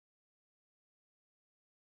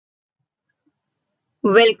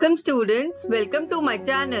Welcome students, welcome to my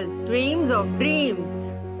channel Streams of Dreams.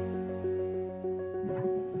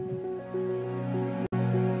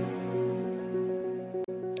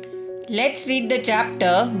 Let's read the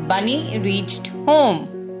chapter Bunny Reached Home.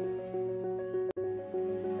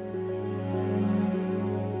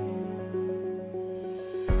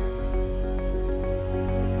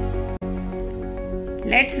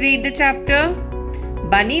 Let's read the chapter.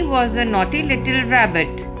 Bunny was a naughty little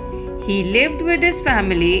rabbit. He lived with his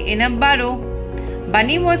family in a burrow.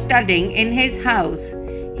 Bunny was studying in his house.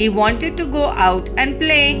 He wanted to go out and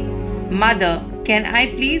play. Mother, can I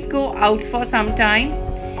please go out for some time?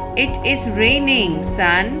 It is raining,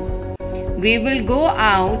 son. We will go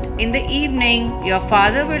out in the evening. Your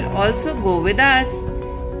father will also go with us,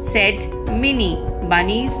 said Minnie,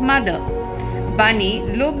 Bunny's mother. Bunny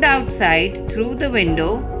looked outside through the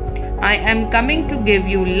window. I am coming to give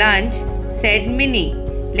you lunch, said Minnie.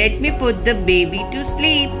 Let me put the baby to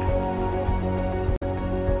sleep.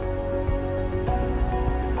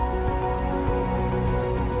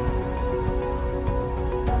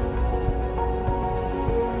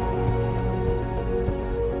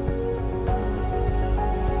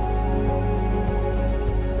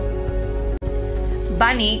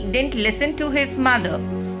 Bunny didn't listen to his mother.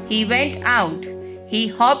 He went out. He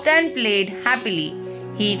hopped and played happily.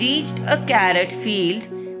 He reached a carrot field.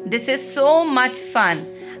 This is so much fun.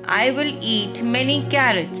 I will eat many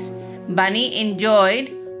carrots. Bunny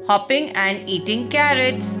enjoyed hopping and eating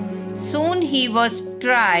carrots. Soon he was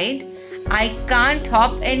tired. I can't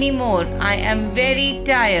hop anymore. I am very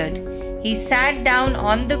tired. He sat down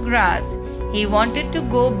on the grass. He wanted to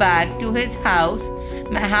go back to his house.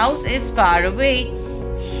 My house is far away.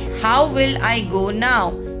 How will I go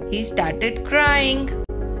now? He started crying.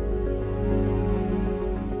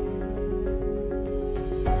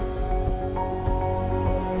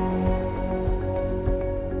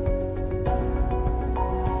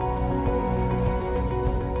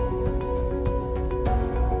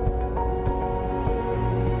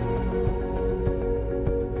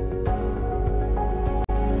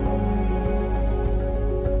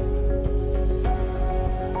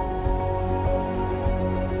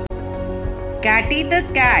 Catty the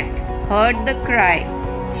cat heard the cry.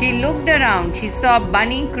 She looked around. She saw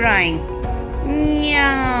Bunny crying.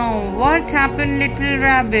 Meow! What happened, little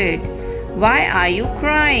rabbit? Why are you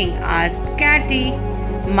crying? Asked Catty.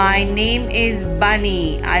 My name is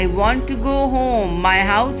Bunny. I want to go home. My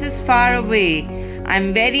house is far away.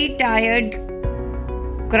 I'm very tired,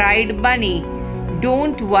 cried Bunny.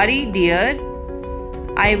 Don't worry, dear.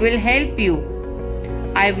 I will help you.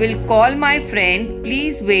 I will call my friend.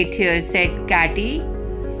 Please wait here, said Catty.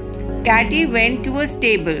 Catty went to a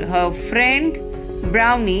stable. Her friend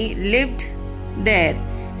Brownie lived there.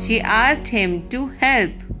 She asked him to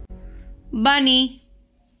help Bunny.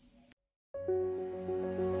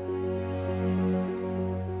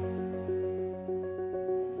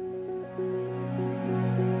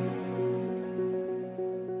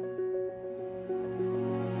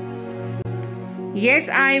 Yes,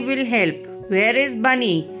 I will help. Where is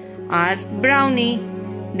Bunny? Asked Brownie.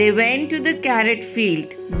 They went to the carrot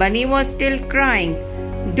field. Bunny was still crying.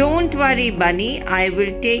 Don't worry, Bunny. I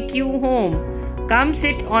will take you home. Come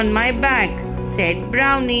sit on my back, said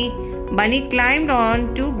Brownie. Bunny climbed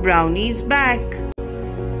on to Brownie's back.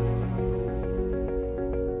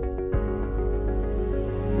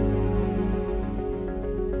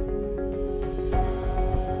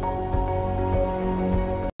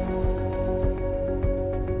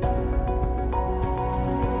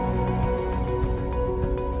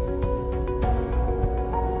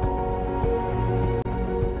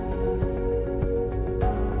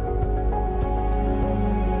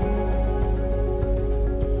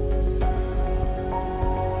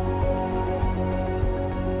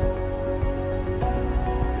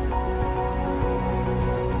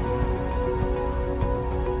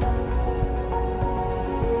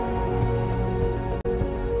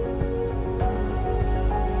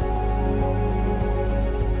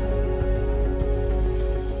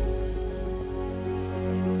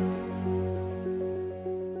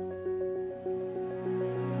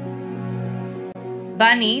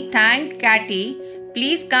 Bunny thanked Catty.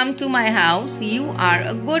 Please come to my house. You are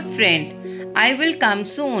a good friend. I will come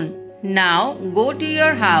soon. Now go to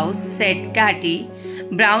your house, said Catty.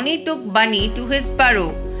 Brownie took Bunny to his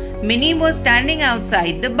burrow. Minnie was standing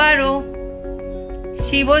outside the burrow.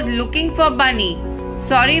 She was looking for Bunny.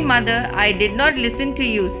 Sorry, mother, I did not listen to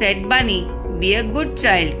you, said Bunny. Be a good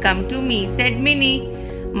child. Come to me, said Minnie.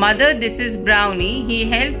 Mother, this is Brownie. He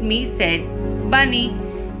helped me, said Bunny.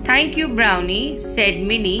 Thank you, Brownie, said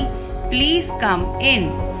Minnie. Please come in.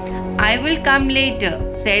 I will come later,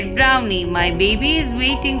 said Brownie. My baby is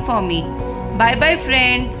waiting for me. Bye bye,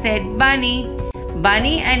 friend, said Bunny.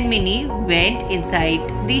 Bunny and Minnie went inside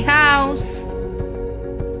the house.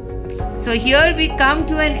 So here we come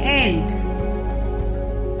to an end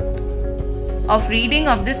of reading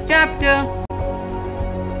of this chapter.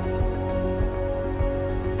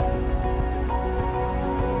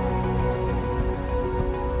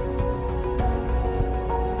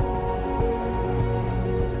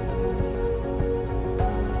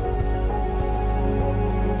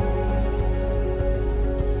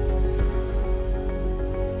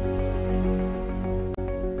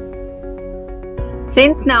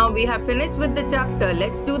 Since now we have finished with the chapter,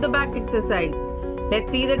 let's do the back exercise. Let's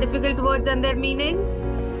see the difficult words and their meanings.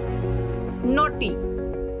 Naughty,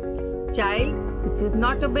 child which is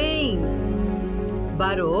not obeying.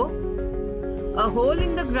 Burrow, a hole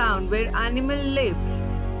in the ground where animals live.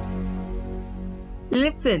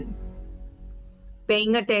 Listen,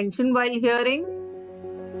 paying attention while hearing.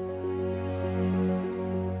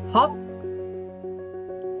 Hop,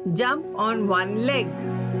 jump on one leg.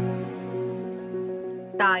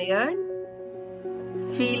 Tired,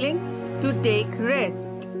 feeling to take rest.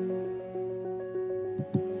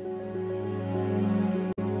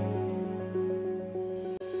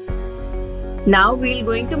 Now we're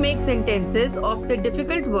going to make sentences of the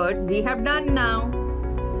difficult words we have done now.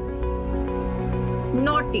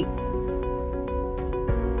 Naughty.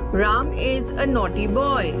 Ram is a naughty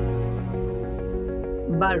boy.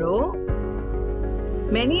 Burrow.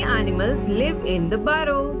 Many animals live in the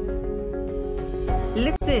burrow.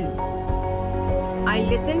 Listen. I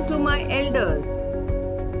listen to my elders.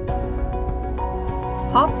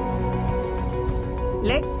 Hop.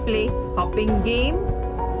 Let's play hopping game.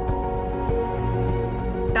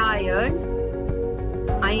 Tired.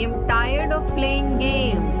 I am tired of playing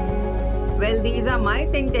games. Well, these are my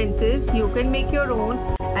sentences. You can make your own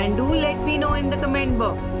and do let me know in the comment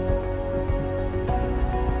box.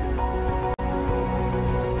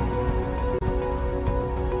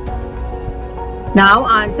 Now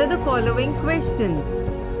answer the following questions.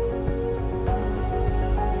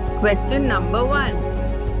 Question number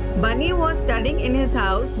 1. Bunny was studying in his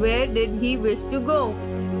house. Where did he wish to go?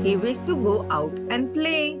 He wished to go out and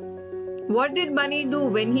play. What did Bunny do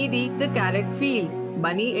when he reached the carrot field?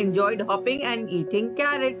 Bunny enjoyed hopping and eating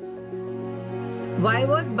carrots. Why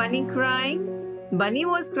was Bunny crying? Bunny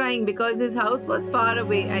was crying because his house was far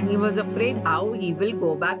away and he was afraid how he will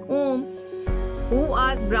go back home. Who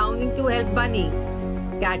asked Brownie to help Bunny?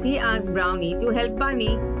 Catty asked Brownie to help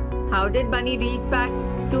Bunny. How did Bunny reach back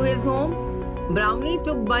to his home? Brownie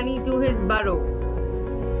took Bunny to his burrow.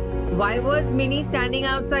 Why was Minnie standing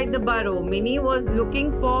outside the burrow? Minnie was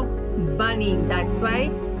looking for Bunny. That's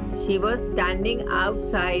why she was standing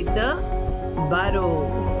outside the burrow.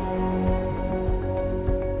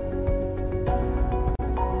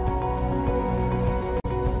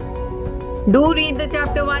 Do read the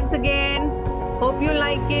chapter once again. Hope you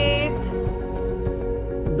like it.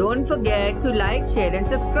 Don't forget to like, share and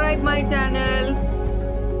subscribe my channel.